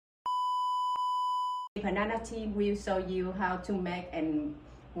Banana team will show you how to make and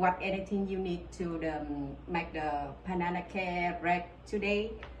what anything you need to make the banana cake bread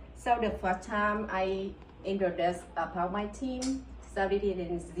today. So the first time I introduce about my team, so it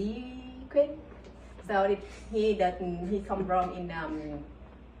is really quick. So he come from in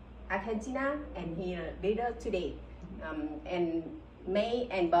Argentina and he leader today. And May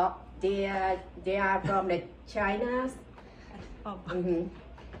and Bob they are from the China. Oh.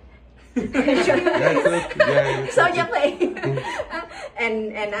 So you play.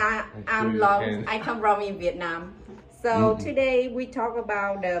 and I'm long. I come from in Vietnam. So today we talk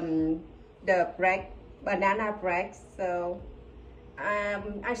about the bread, banana bread. So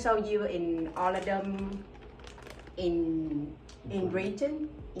I show you in all of them in regions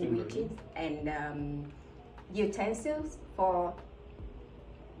and utensils for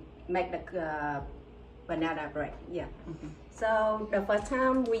make the banana bread. Yeah. So the first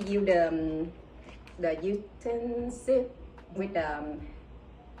time we use the utensil with the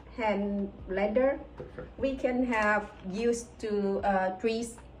hand blender. We can have used to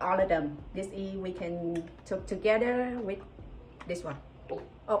grease all of them. This is we can took together with this one.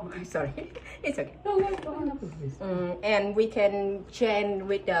 Oh, sorry, it's okay. And we can chain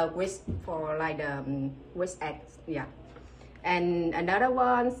with the whisk for like the whisk eggs. Yeah. And another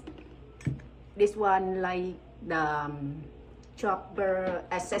one, this one like the chopper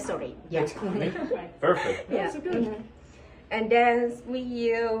accessory. Yeah. Perfect. Yeah. And then we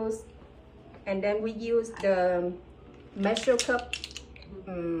use the measure cup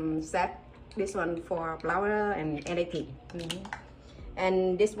set. This one for flour and anything.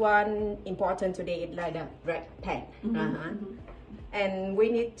 And this one important today is like the bread pan. And we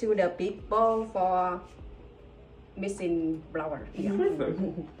need to the big bowl for mixing flour. Yeah.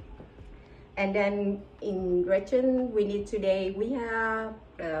 And then in region we need today we have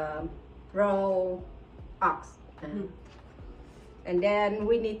raw ox. And then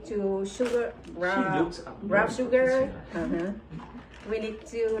we need to brown sugar. We need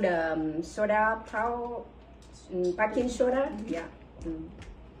to the soda powder, baking soda. Yeah.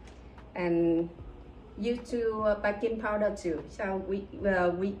 And use to baking powder too. So we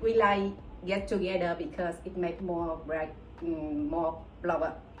like get together because it make more bread, more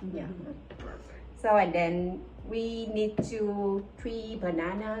flour. Yeah. So and then we need to 3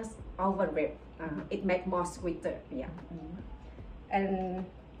 bananas over it. It make more sweeter. Yeah. And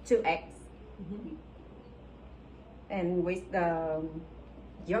 2 eggs. And with the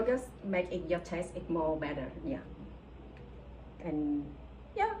yogurt make it your taste it more better. Yeah. And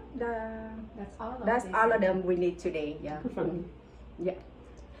yeah, that's all of them we need today. Yeah. Yeah.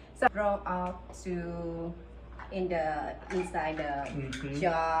 So roll out to in the inside the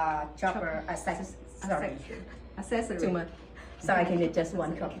jar chopper accessory. Too much. So I can eat just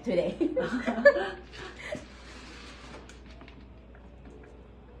 1 cup today.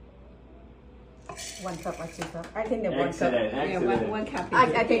 1 cup or 2 cup? I think the 1 cup. Excellent. One cup.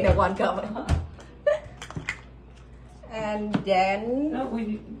 I think the 1 cup. And then No, we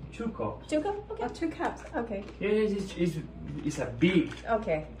need 2 cups. 2 cups. Okay. 2 cups. Okay. Yes, it's a big.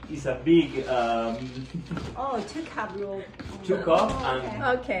 Okay. It's a big. Oh, 2 cup roll. 2 cups and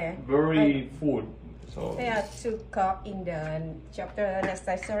Okay. very full. So There are 2 cups in the chapter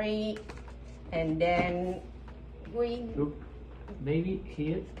accessory, and then we look, maybe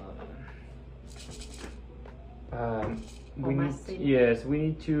here. We need, yes, we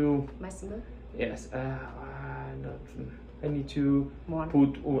need to. maximum. Yes, not, I need to More.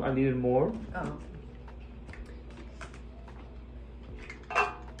 put a little more. Oh.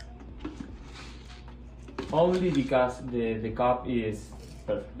 Only because the cup is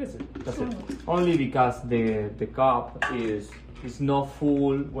perfect. That's it. Only because the cup is not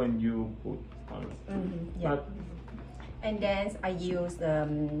full when you put on. Yeah. But And then I use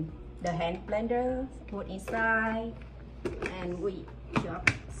the hand blender, put inside, and we chop.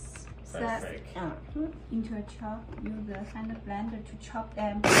 perfect. Put into a chop. Use the hand blender to chop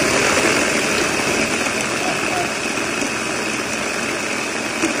them.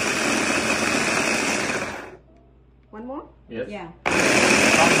 One more? Yes. Yeah.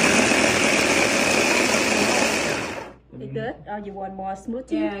 Is good? Or you want more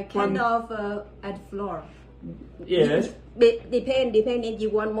smoothie? Yeah, kind of at floor. Yes. Depend if you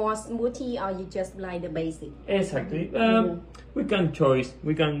want more smoothie or you just like the basic. Exactly. We can choose.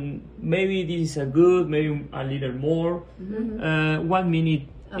 We can maybe this is a good, maybe a little more. 1 minute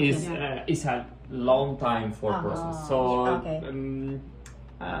is a long time for process. So Okay.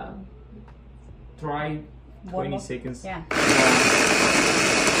 try 20 more? seconds. Yeah.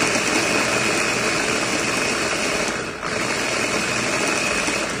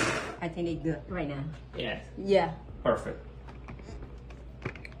 I think it's good right now. Yes. Yeah. Perfect.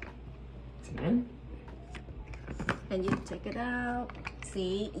 And And you take it out.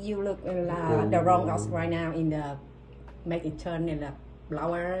 See, you look the wrong goes right now in the make it turn in the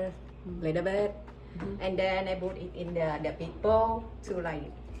flour little bit, and then I put it in the big bowl to like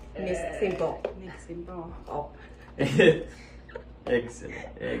mix simple. Mix simple. Oh.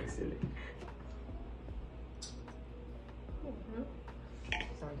 excellent, excellent.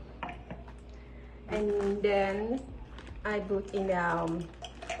 Sorry. And then I put in a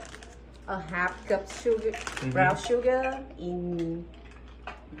half cup sugar, brown sugar in.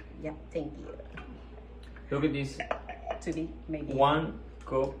 Yeah, thank you. Look at this. To be maybe 1/4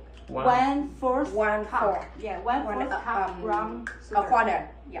 cup. Yeah, 1/4 cup brown sugar. A quarter.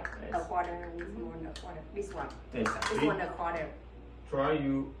 Yeah, Yes. a quarter is more than a quarter. This one. This Exactly. one a quarter. Try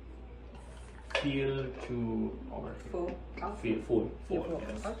you feel to over here. Full. Feel full. Full. Full.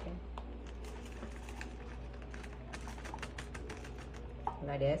 Yes. Okay.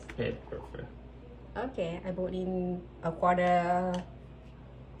 Like this. Okay, perfect. Okay, I put in a quarter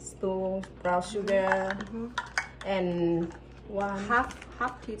spoon brown sugar and half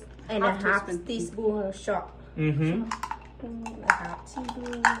teaspoon salt. A half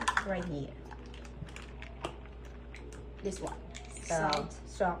teaspoon right here. This one.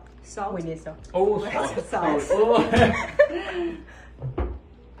 Salt. We need salt. Oh, Salt. Oh.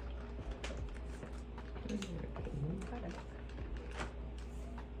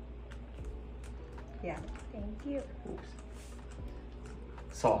 Yeah. Thank you.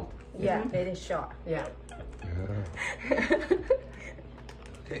 Salt. Yeah, it is short. Yeah.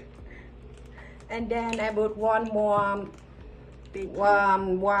 And then I put one more,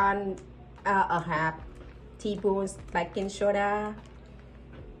 a half teaspoon baking soda.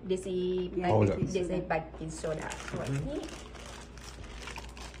 This is baking soda. Right here.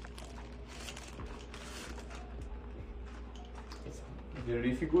 It's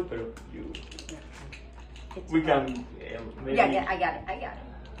very difficult, but you. It's We can maybe. Yeah, I got it. Yeah, I got it.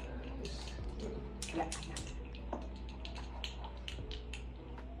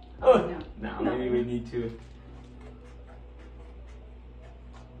 Oh, no. now No. maybe we need to.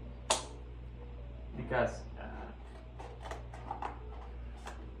 Because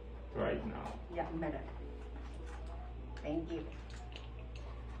right now. Yeah, better. Thank you.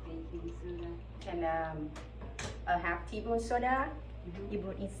 Baking soda. And a half teaspoon soda. You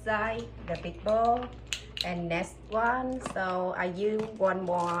put inside the big bowl. And next one, so I use one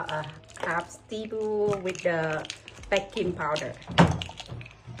more half teaspoon with the baking powder.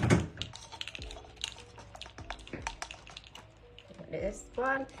 This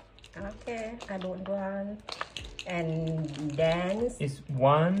one, okay, I put one, and then It's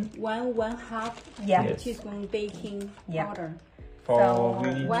one. 1/2 yeah, Yes. teaspoon baking Yeah. powder. For So,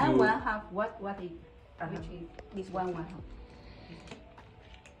 we need 1/2. What is? Uh-huh. Which is this 1/2?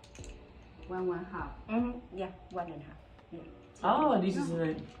 1/2. Yeah, 1.5. Yeah. Oh, this is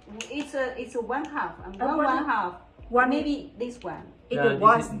It's a 1/2. And one- 1/2. one- Maybe this one. It's yeah, the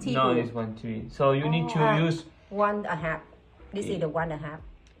one this is, no, teaspoon. it's 1 2. So you need to use 1.5. This is the 1.5.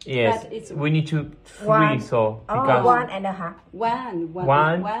 yes. But it's We need to one- three. So Oh, because 1.5. One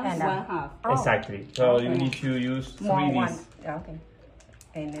One and a- 1/2. Oh. exactly. So you Okay. need to use More three one. these. Okay.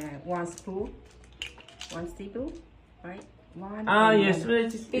 And one spoon. 1 teaspoon. Right? One. Ah and yes,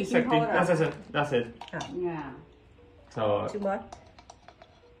 then- exactly. powder. That's it. That's it. Yeah. So Too much?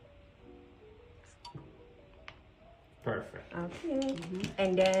 perfect. Okay.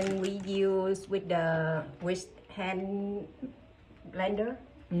 And then we use with the hand blender.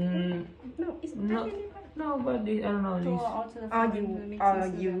 No, it's No, no, but I don't know this.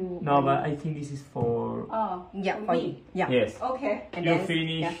 No, but I think this is for. Oh, Yeah, for you. Yeah. Yes. okay. And You then-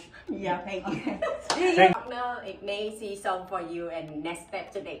 finish. Yeah, thank you. Thank- No, it may see some for you and next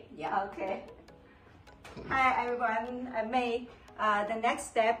step today. Yeah. Okay. Hi everyone. I made the next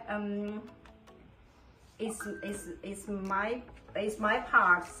step. Is my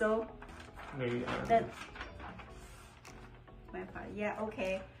part. So Maybe, that my part. Yeah.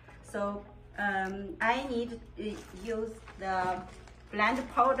 Okay. So I need to use the blend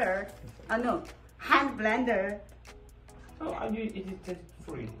powder. No, hand blender. oh, it is just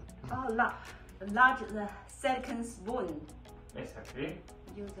free. Oh, large silicone spoon. Exactly.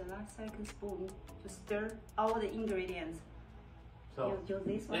 Use the large silicone spoon to stir all the ingredients. So Use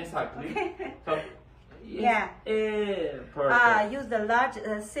this one. exactly. Okay. So Yeah. perfect. Use the large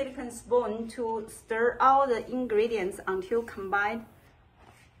silicone spoon to stir all the ingredients until combined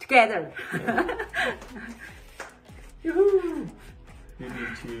together. Yoo-hoo. You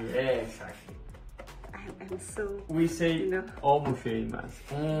need to exactly. I'm so. We say You know. almost famous.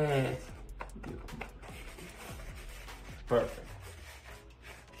 Perfect.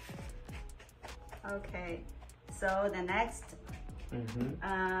 Okay. So the next,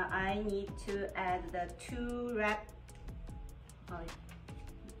 I need to add the 2 wrap. Oh,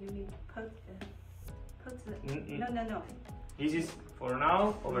 you mean put the. No. This is for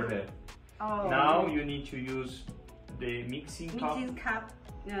now over there. Oh. Now you need to use the mixing cup. Mixing cup.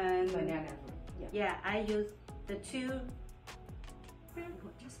 And Banana. yeah, I use the 2.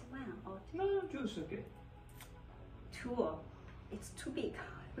 Just 1 or 2. No, just okay. 2. It's too big.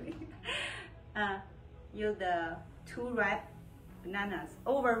 Use the 2 wrap bananas.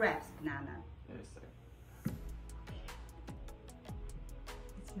 Over wraps banana. Yes.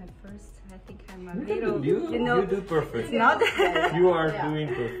 It's my first. I think I'm a You can little. do, you do perfect. It's not. You are Yeah. doing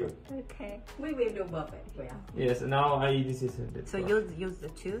perfect. Okay. We will do perfect. Yeah. Yes. Now this is the So use the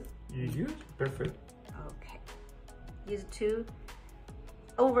 2. you use perfect. Okay. Use 2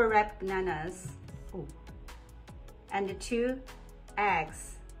 over wrap bananas. Oh. And the 2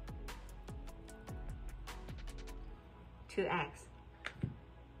 eggs. 2 eggs.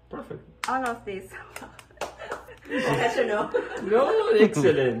 Perfect. All of this. Professional. No,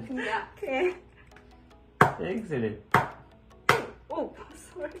 excellent. Yeah. Okay. Excellent. Oh,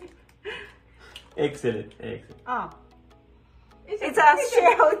 sorry. Excellent. Excellent. Oh. It's a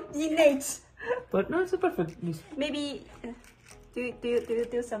shell image. But no, it's perfect. Please. Maybe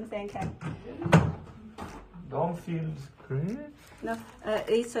do something. Don't feel great. No,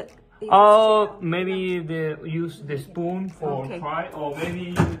 it's a. Oh, maybe use the spoon for Okay. fry, or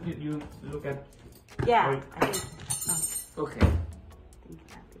maybe you look at. Yeah, Wait. I think. Okay. I think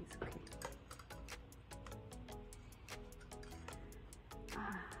that is okay.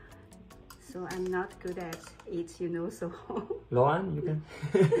 So I'm not good at it, you know. So. Loan, you can.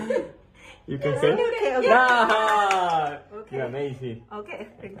 You can say. Okay, okay. Yeah. Okay. You're amazing. Okay,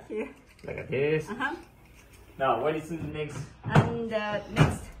 thank you. Like this. Now, what is the next? And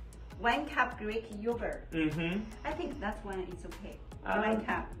next, 1 cup Greek yogurt. Mm-hmm. I think that one is okay. 1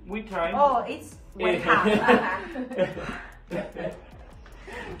 cup. We try. Oh, it's 1 cup.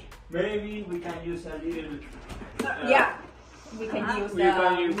 Maybe we can use a little. Yeah. We can use We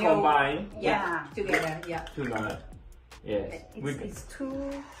can use milk. combine. Yeah. Together. Yeah. Together. Yes. It's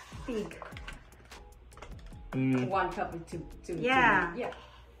too big. 1 cup to Yeah. yeah.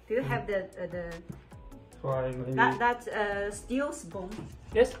 Do you have the Try maybe. that steel spoon?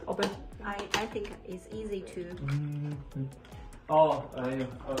 Yes. Open. I think it's easy to. Oh.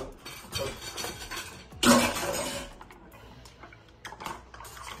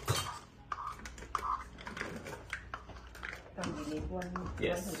 We need one.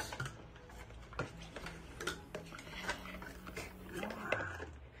 Yes.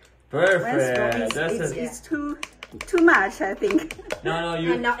 Perfect. It's too much, I think. No,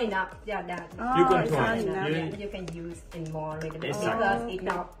 you. Not enough. Yeah, that. You can it's try. not enough. You can use in more little bit Exactly. because it's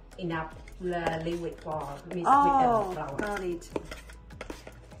not enough liquid for mix Oh, with the flour. got it.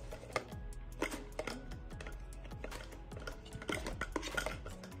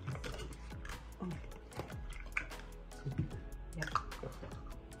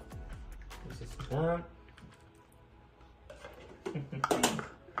 This is done.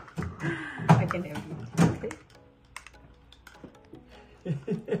 I can help you.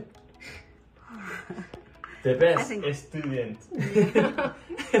 The best think- student.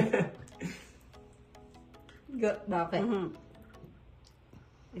 Good, perfect.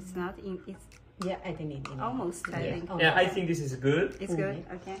 It's not in. It's Yeah, I think it's enough. almost. I think Yeah, I think this is good. it's good.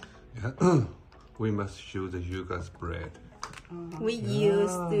 Okay. Yeah. We must show the yogurt spread. We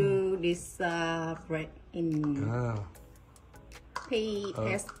used to this bread in Ah,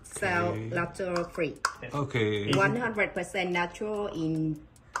 PSL natural free. okay. 100% natural in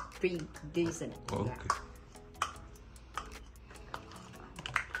 3 days. Okay.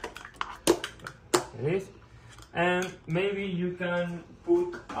 This. And maybe you can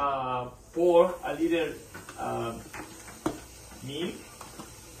put pour a little milk.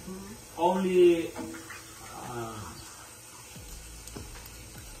 Only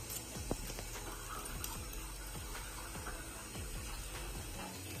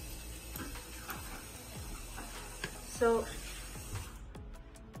So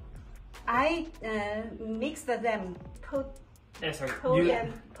I mixed them. Put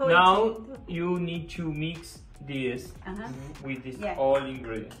exactly. put Now it you need to mix this with this Yeah. all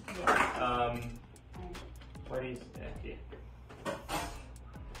ingredients. Yeah. What is here?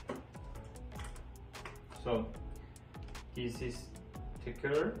 So this is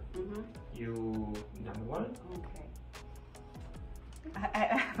thicker. You number 1. Okay. We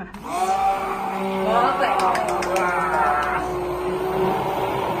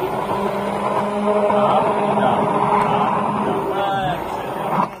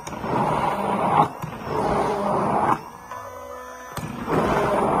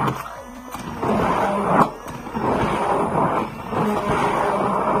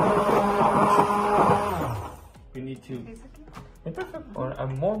need to. Perfect. Or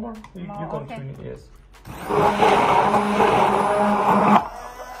more. You continue. Okay. Yes.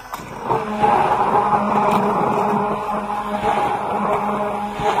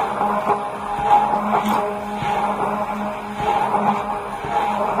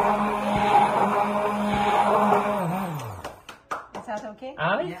 Is that okay?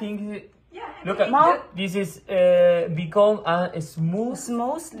 I think. Yeah. Look at More? this is become a smooth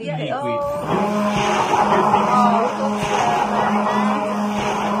Smooth liquid. liquid.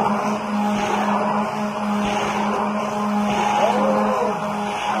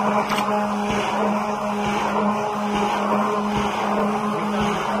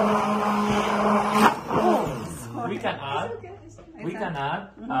 We can add. We can add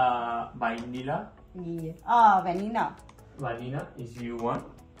vanilla. Yeah. Oh, vanilla. Vanilla if you want.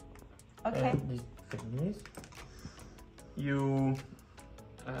 Okay. And this technique, you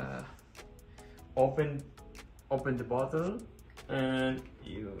open the bottle and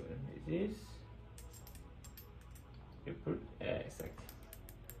you this. You put exactly.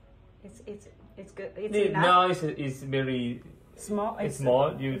 It's good. It's No, enough. it's very Small. it's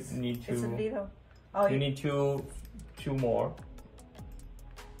small. You need It's a to. little. Oh, You need two more.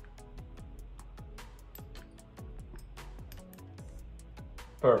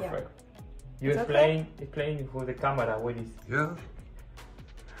 Perfect. You It's okay? explain for the camera what is. Yeah.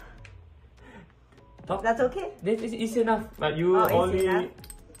 Talk. That's okay. This is enough. But you Oh, it's only. enough?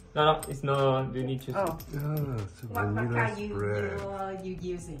 No, it's not. You need to. Oh. Yeah, it's a What vanilla kind spread. you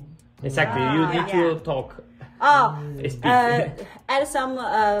using? Exactly. Ah, You need yeah. to talk. Oh, Speak. add some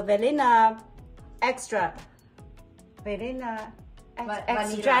vanilla extract. Vanilla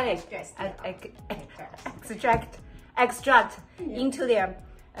extract. Extract into there.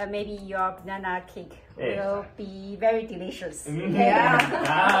 Maybe your banana cake will be very delicious. Yeah.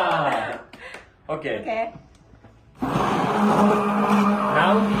 Ah. Okay. Okay.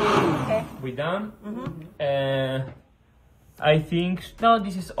 Now Okay. we done. I think no.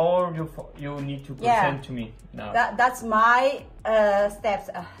 This is all you need to Yeah. present to me now. That's my steps.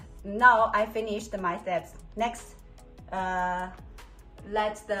 Now I finished my steps. Next,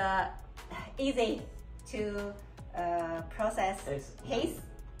 let's the easy to process Yes. his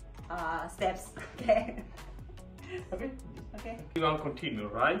steps. Okay. Okay. Okay. You want to continue,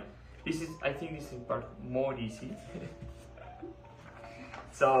 right? This is. I think this is part more easy.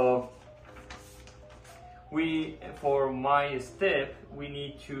 So for my step, we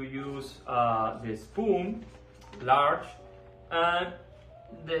need to use the spoon, large, and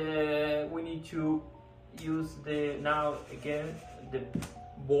we need to use now again the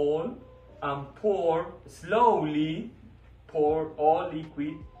bowl and slowly pour all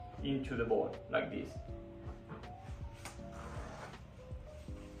liquid into the bowl like this.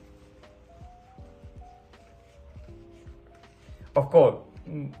 Of course,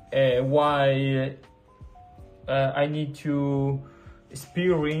 why I need to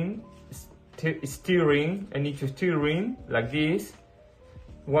steering. I need to steering like this.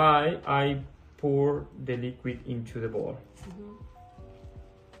 Why I pour the liquid into the bowl.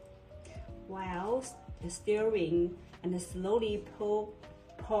 While stirring and slowly pour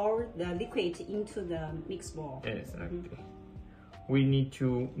the liquid into the mix bowl. Exactly. We need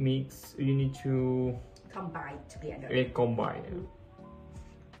to mix. You need to Combine together. combine.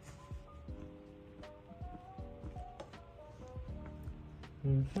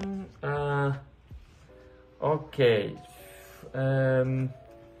 Okay.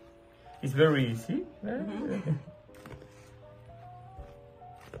 It's very easy.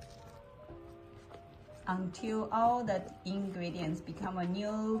 Until all the ingredients become a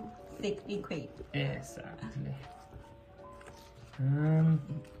new thick liquid. Exactly.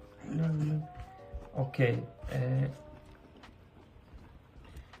 Okay.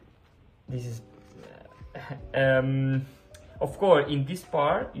 This is. Of course, in this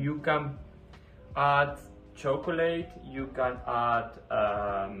part you can add chocolate. You can add.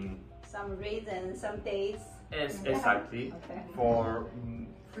 Some raisins, some dates. Yes, exactly. Okay. For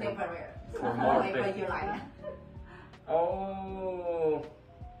Flavor. For more Whatever flavor. you like. Oh,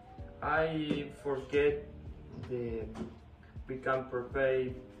 I forget we can prepare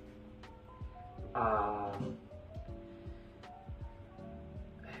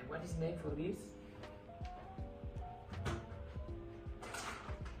what is name for this?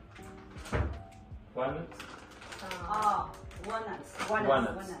 Walnuts? Walnuts.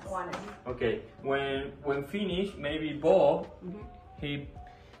 Walnuts. Okay. When finished, maybe Bob, he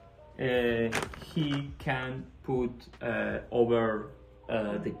can put over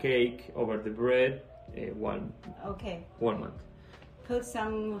the cake, over the bread, Okay. walnut. Put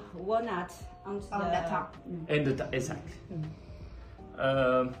some walnut on the top. And the exactly.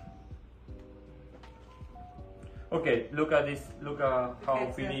 Okay, look at this. Look at how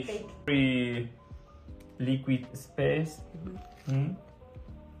That's finished. Free liquid space.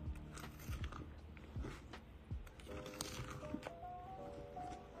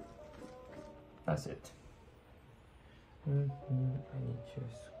 That's it. I need to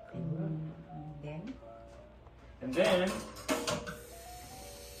screw up. And then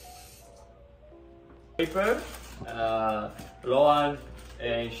paper. Loan,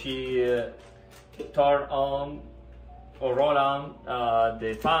 she turn on or roll on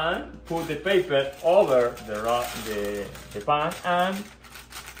the pan, put the paper over the pan, and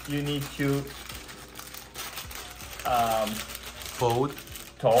you need to Fold.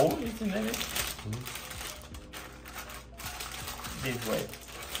 toe, isn't it? This way.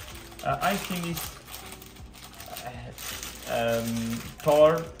 I think it's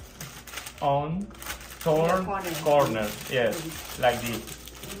corner, yes, like this.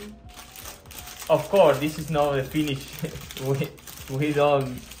 Of course, this is not the finish. we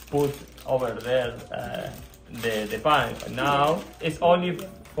don't put over there the pan. Now it's only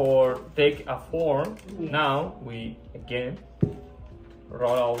for take a form. Now we again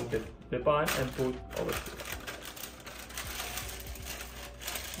roll out the pan and put over here.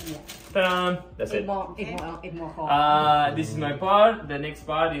 Ta-da! That's it. It's more hot. This is my part. The next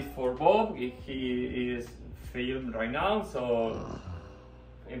part is for Bob. He is filmed right now, so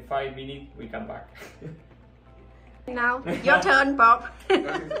in 5 minutes we come back. Now your turn, Bob.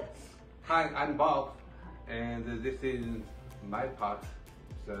 Hi, I'm Bob, and this is my part,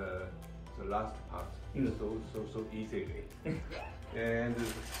 the last part. So easily. and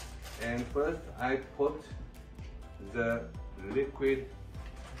first I put the liquid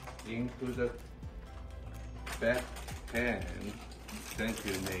into the back pan. Thank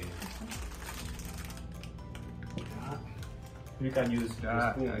you, Nate. You can use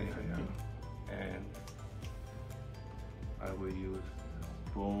the spoon. And I will use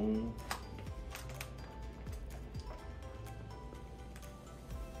spoon.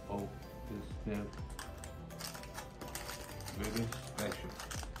 Oh, this is very special.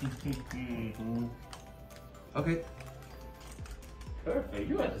 Okay. Perfect.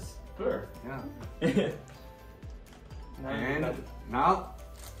 Yes. Perfect. Yeah. And now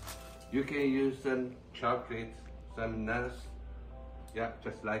you can use some chocolate, some nuts. Yeah,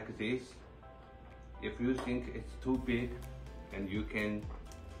 just like this. If you think it's too big, and you can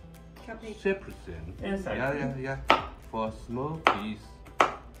separate them. Yes, Yeah. For a small piece.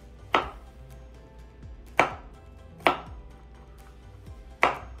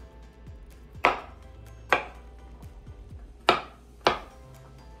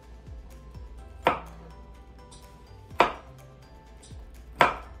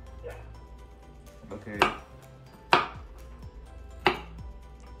 Okay.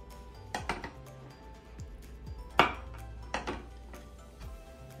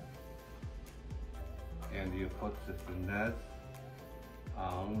 And you put the nuts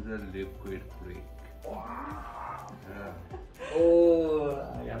on the liquid brick. Wow. Yeah. Oh,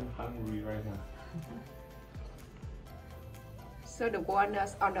 I am hungry right now. So the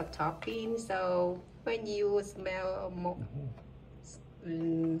walnuts on the topping. So when you smell more,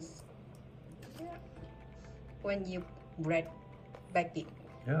 when you bake it.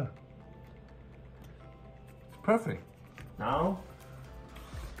 Yeah. Perfect. Now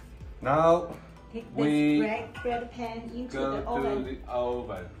Take We this bread pan into go the to oven. the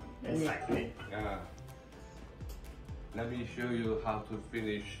oven. exactly. Yeah. Let me show you how to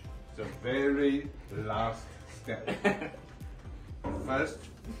finish the very last step. First,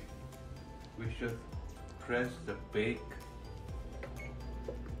 we should press the bake,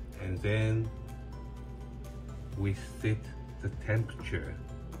 and then we set the temperature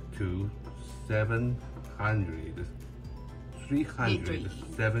to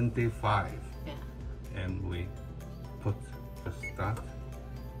 375. Yeah. And we put the start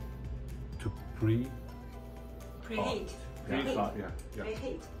to preheat. Preheat. Preheat. Yeah.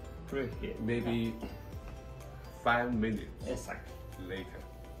 Preheat. Preheat. Maybe 5 minutes Exactly. later.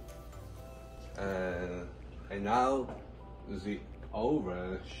 And now the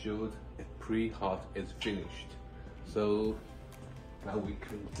oven showed a pre-hot is finished. So now we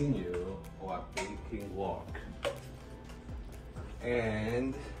continue our baking work.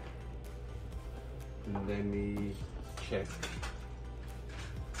 And Let me check.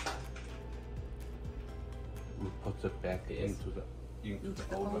 We put the back into the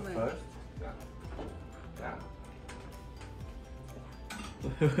oven first. Yeah.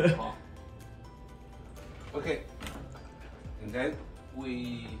 Oh. Okay. And then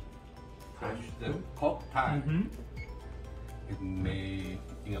we push the cook time. It may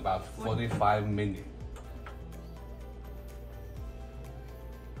in about 45 minutes.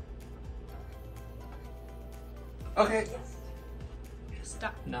 Okay.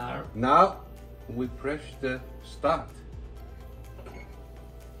 Stop. Now we press the start.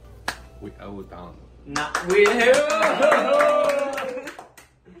 We are down.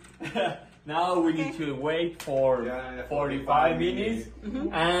 Now we need to wait for 45 minutes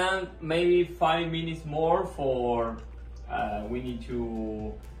and maybe 5 minutes more for we need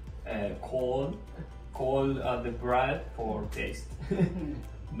to cool the bread for taste.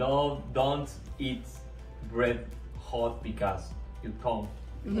 No, don't eat bread hot because you can't.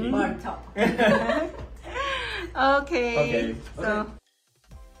 Burn top. Okay. So